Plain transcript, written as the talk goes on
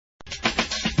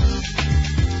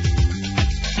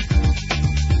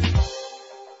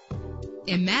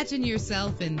Imagine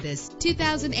yourself in this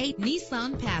 2008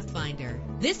 Nissan Pathfinder.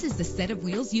 This is the set of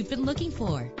wheels you've been looking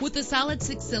for, with a solid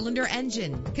 6-cylinder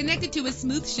engine connected to a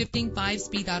smooth shifting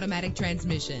 5-speed automatic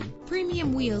transmission.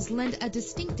 Premium wheels lend a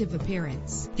distinctive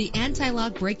appearance. The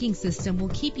anti-lock braking system will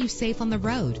keep you safe on the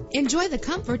road. Enjoy the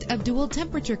comfort of dual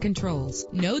temperature controls.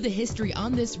 Know the history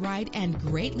on this ride and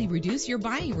greatly reduce your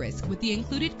buying risk with the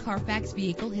included Carfax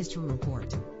Vehicle History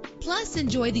Report. Plus,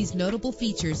 enjoy these notable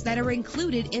features that are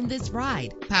included in this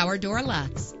ride: power door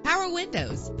locks, power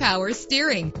windows, power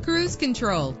steering, cruise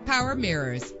control, power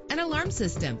mirrors, an alarm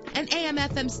system, an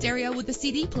AM/FM stereo with a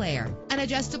CD player, an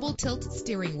adjustable tilt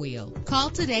steering wheel. Call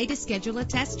today to schedule a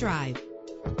test drive.